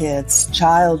 runaway kids,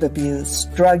 child abuse,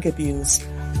 drug abuse,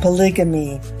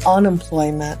 polygamy,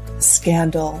 unemployment,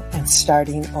 scandal, and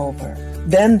starting over.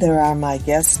 Then there are my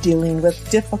guests dealing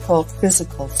with difficult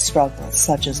physical struggles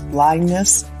such as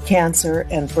blindness, cancer,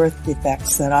 and birth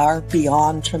defects that are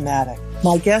beyond traumatic.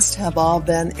 My guests have all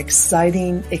been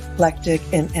exciting, eclectic,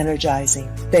 and energizing.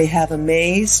 They have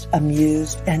amazed,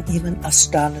 amused, and even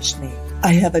astonished me.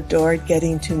 I have adored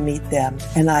getting to meet them,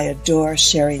 and I adore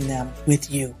sharing them with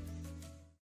you.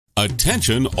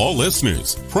 Attention all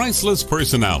listeners. Priceless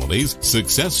Personalities,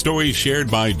 Success Stories Shared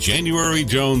by January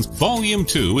Jones, Volume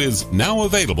 2 is now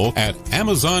available at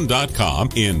Amazon.com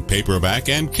in paperback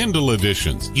and Kindle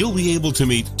editions. You'll be able to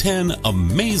meet 10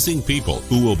 amazing people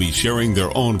who will be sharing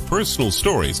their own personal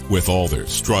stories with all their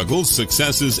struggles,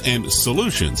 successes, and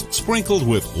solutions, sprinkled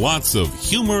with lots of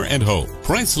humor and hope.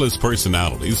 Priceless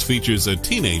Personalities features a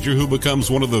teenager who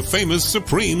becomes one of the famous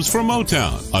Supremes from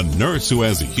Motown, a nurse who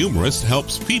as a humorist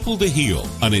helps people to heal,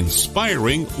 an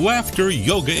inspiring laughter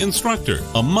yoga instructor,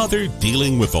 a mother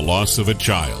dealing with the loss of a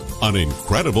child, an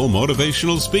incredible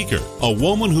motivational speaker, a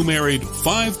woman who married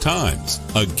 5 times,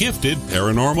 a gifted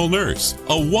paranormal nurse,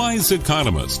 a wise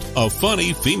economist, a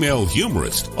funny female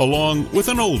humorist, along with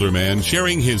an older man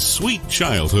sharing his sweet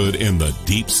childhood in the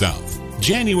Deep South.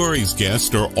 January's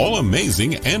guests are all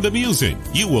amazing and amusing.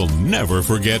 You will never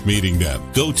forget meeting them.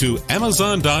 Go to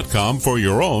Amazon.com for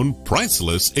your own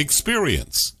priceless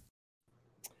experience.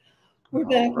 We're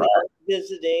back now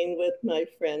visiting with my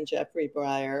friend Jeffrey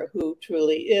Briar, who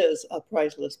truly is a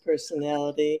priceless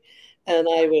personality. And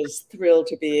I was thrilled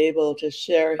to be able to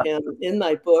share him in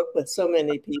my book with so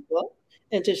many people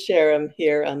and to share him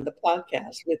here on the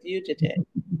podcast with you today.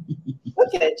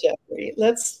 Okay, Jeffrey,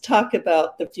 let's talk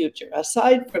about the future.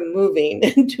 Aside from moving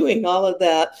and doing all of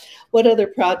that, what other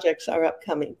projects are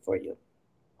upcoming for you?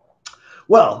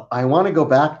 Well, I want to go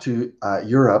back to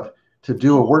Europe to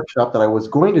do a workshop that I was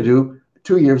going to do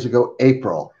 2 years ago,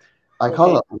 April. I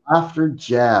call it Laughter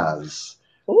Jazz.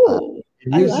 Ooh,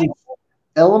 using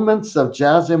elements of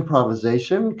jazz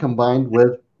improvisation combined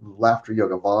with laughter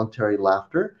yoga, voluntary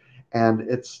laughter. And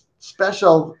it's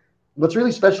special. What's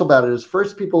really special about it is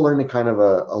first people learn a kind of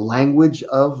a language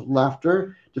of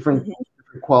laughter, different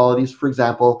qualities. For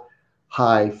example,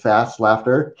 high, fast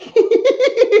laughter,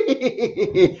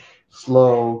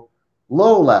 slow,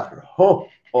 low laughter. Ho,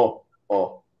 ho,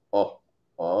 ho, ho,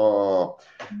 ho.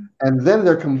 And then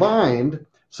they're combined.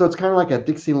 So it's kind of like a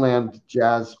Dixieland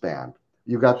jazz band.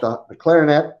 You've got the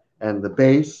clarinet and the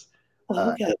bass,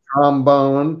 the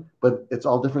trombone, but it's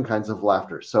all different kinds of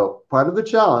laughter. So part of the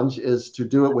challenge is to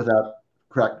do it without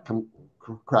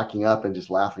cracking up and just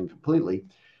laughing completely.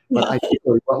 But I think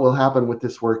what will happen with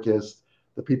this work is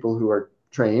the people who are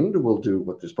trained will do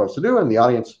what they're supposed to do, and the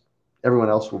audience, everyone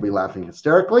else will be laughing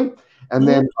hysterically. And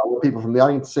then people from the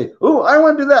audience say, "Oh, I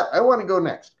want to do that. I want to go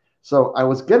next." So I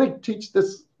was going to teach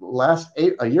this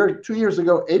 2 years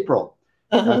ago, April.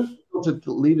 I was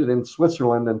to lead it in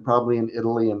Switzerland and probably in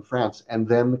Italy and France. And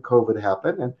then COVID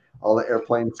happened and all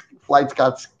the flights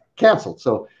got canceled.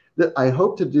 So I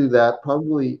hope to do that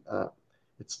probably.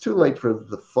 It's too late for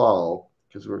the fall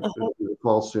because we're going to do the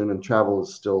fall soon and travel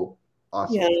is still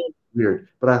awesome. Yeah. Weird.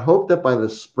 But I hope that by the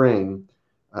spring,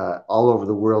 all over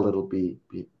the world,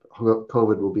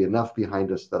 COVID will be enough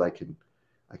behind us that I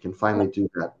can finally do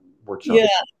that workshop. Yeah,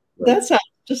 that sounds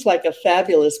just like a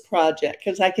fabulous project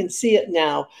because I can see it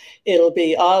now. It'll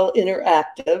be all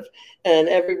interactive and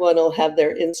everyone will have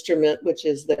their instrument, which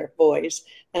is their voice.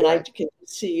 And I can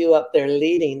see you up there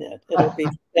leading it. It'll be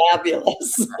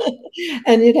fabulous.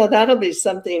 And, that'll be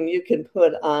something you can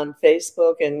put on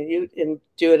Facebook and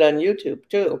do it on YouTube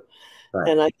too. Right.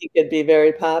 And I think it'd be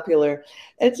very popular.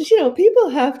 It's, people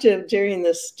have to, during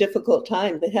this difficult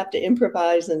time, they have to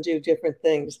improvise and do different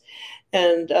things.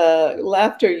 And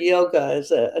laughter yoga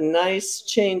is a nice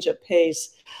change of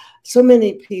pace. So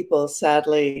many people,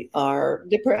 sadly, are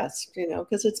depressed,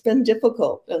 because it's been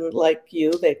difficult. And like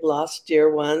you, they've lost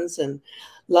dear ones and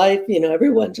life,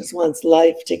 everyone just wants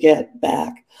life to get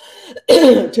back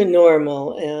to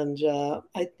normal. And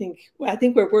I think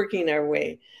we're working our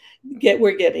way.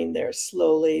 We're getting there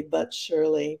slowly but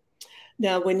surely.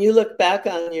 Now, when you look back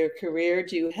on your career,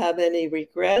 do you have any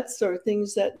regrets or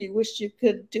things that you wish you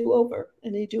could do over?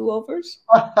 Any do-overs?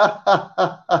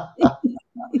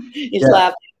 He's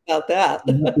laughing about that.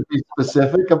 You have to be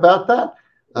specific about that.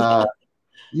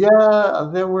 Yeah,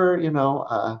 there were,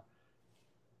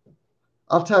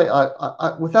 I'll tell you,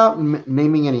 without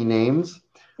naming any names,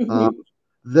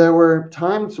 there were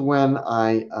times when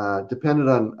I depended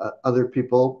on other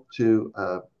people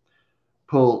to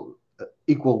pull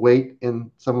equal weight in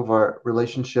some of our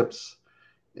relationships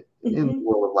in the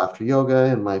world of laughter yoga,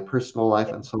 in my personal life,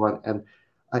 and so on. And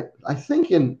I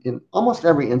think in almost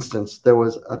every instance, there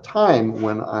was a time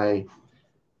when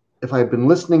if I had been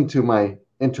listening to my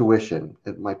intuition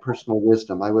and my personal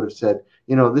wisdom, I would have said,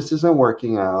 this isn't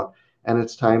working out, and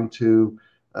it's time to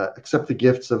accept the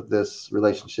gifts of this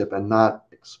relationship and not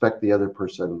expect the other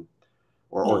person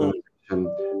or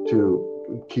organization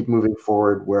to keep moving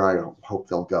forward where I hope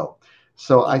they'll go.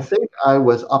 So I think I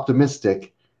was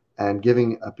optimistic and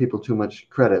giving people too much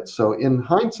credit. So in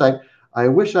hindsight, I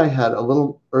wish I had a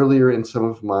little earlier in some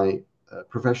of my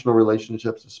professional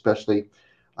relationships, especially.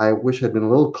 I wish I'd been a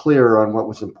little clearer on what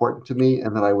was important to me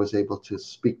and that I was able to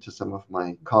speak to some of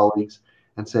my colleagues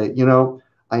and say,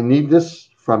 I need this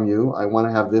from you. I want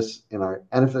to have this in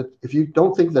and if you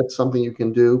don't think that's something you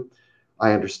can do,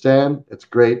 I understand. It's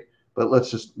great, but let's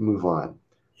just move on.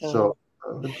 So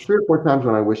 3 or 4 times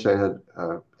when I wish I had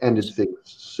ended things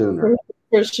sooner.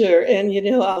 For sure. And,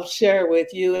 I'll share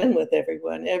with you and with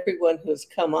everyone who's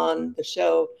come on the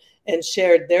show and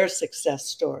shared their success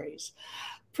stories,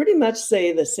 pretty much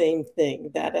say the same thing,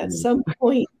 that at some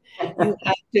point you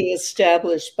have to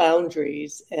establish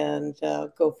boundaries and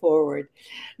go forward.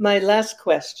 My last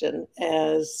question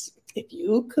is, if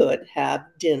you could have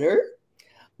dinner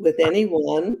with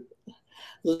anyone,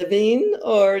 living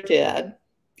or dead,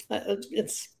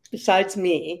 it's besides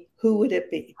me, who would it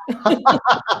be?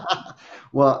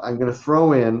 Well, I'm going to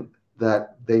throw in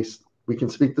that we can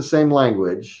speak the same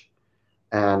language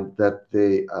and that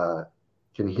they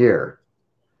can hear.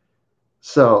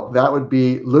 So that would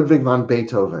be Ludwig van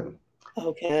Beethoven.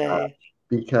 Okay.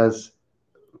 Because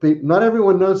not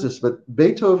everyone knows this, but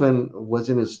Beethoven was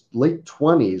in his late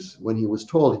 20s when he was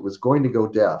told he was going to go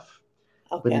deaf.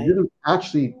 Okay.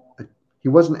 But he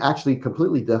wasn't actually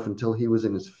completely deaf until he was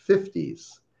in his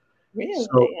 50s. Really?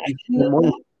 So more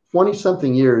than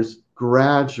 20-something years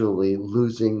gradually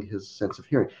losing his sense of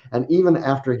hearing. And even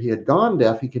after he had gone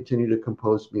deaf, he continued to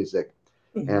compose music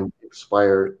and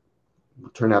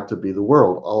turn out to be the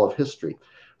world, all of history.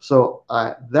 So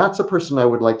that's a person I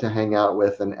would like to hang out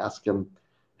with and ask him,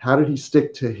 how did he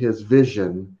stick to his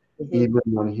vision even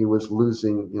when he was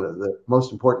losing, the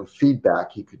most important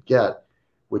feedback he could get,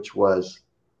 which was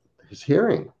his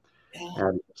hearing. Yeah.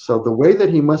 And so the way that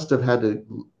he must have had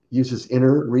to use his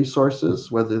inner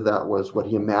resources, whether that was what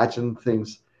he imagined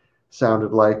things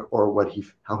sounded like or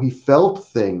how he felt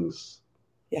things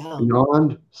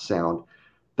beyond sound,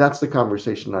 that's the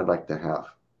conversation I'd like to have.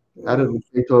 How did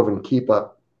Beethoven keep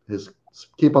up his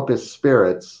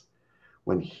spirits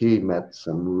when he met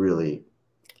some really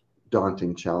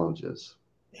daunting challenges?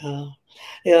 Yeah.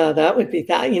 Yeah, that would be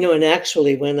that. And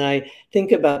actually, when I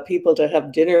think about people to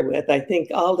have dinner with, I think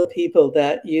all the people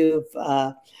that you've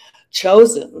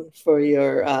chosen for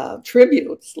your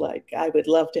tributes, like I would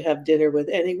love to have dinner with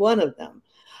any one of them.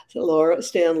 So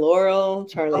Stan Laurel,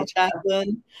 Charlie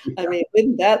Chaplin. I mean,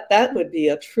 wouldn't that would be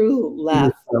a true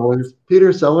laugh.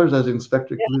 Peter Sellers as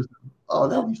Inspector Clouseau. Oh,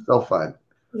 that would be so fun.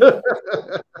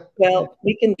 Well,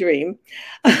 we can dream.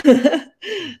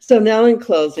 So now in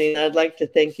closing, I'd like to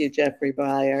thank you, Jeffrey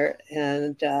Briar,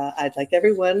 and I'd like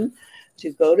everyone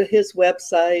to go to his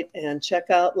website and check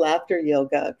out laughter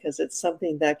yoga, because it's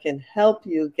something that can help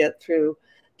you get through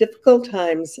difficult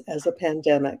times as a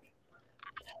pandemic.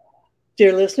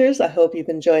 Dear listeners, I hope you've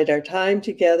enjoyed our time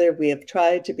together. We have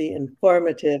tried to be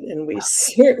informative, and we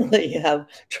certainly have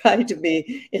tried to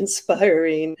be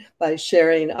inspiring by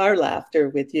sharing our laughter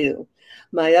with you.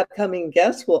 My upcoming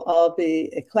guests will all be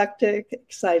eclectic,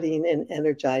 exciting, and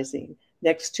energizing.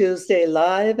 Next Tuesday,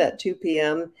 live at 2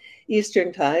 p.m.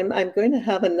 Eastern Time, I'm going to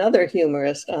have another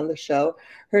humorist on the show.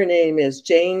 Her name is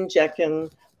Jane Jekin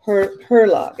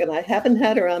Herlog, and I haven't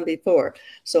had her on before,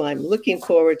 so I'm looking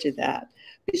forward to that.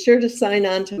 Be sure to sign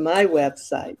on to my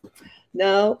website.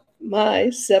 Now, my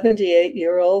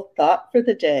 78-year-old thought for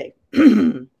the day.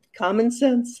 Common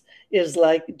sense is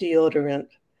like deodorant.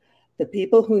 The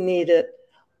people who need it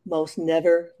most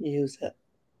never use it.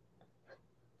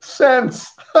 Sense.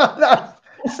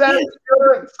 Sense.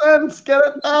 Sense. Get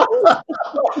it? Oh,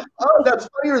 that's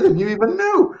funnier than you even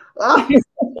knew.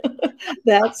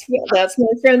 That's my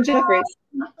friend Jeffrey.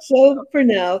 So for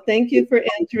now, thank you for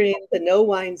entering the No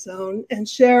Whine Zone, and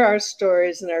share our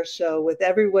stories and our show with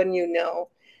everyone you know.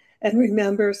 And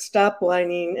remember, stop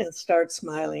whining and start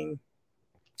smiling.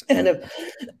 And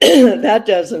if that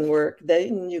doesn't work,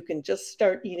 then you can just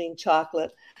start eating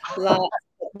chocolate,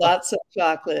 lots of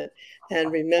chocolate,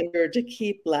 and remember to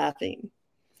keep laughing.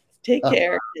 Take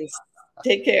care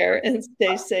and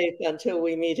stay safe until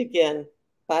we meet again.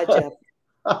 Bye, Jeff.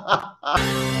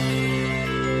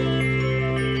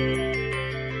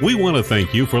 We want to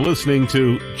thank you for listening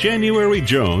to January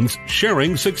Jones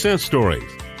Sharing Success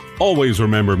Stories. Always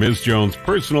remember Ms. Jones'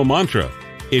 personal mantra: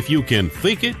 if you can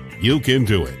think it, you can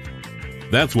do it.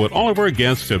 That's what all of our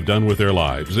guests have done with their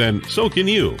lives, and so can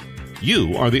you.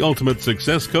 You are the ultimate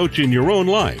success coach in your own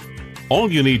life.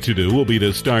 All you need to do will be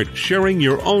to start sharing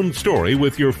your own story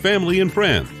with your family and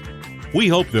friends. We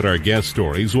hope that our guest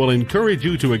stories will encourage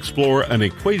you to explore an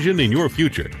equation in your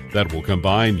future that will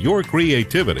combine your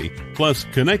creativity plus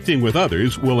connecting with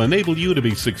others will enable you to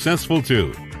be successful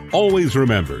too. Always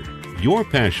remember, your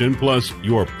passion plus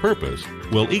your purpose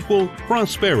will equal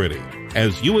prosperity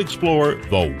as you explore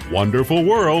the wonderful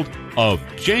world of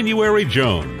January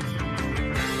Jones.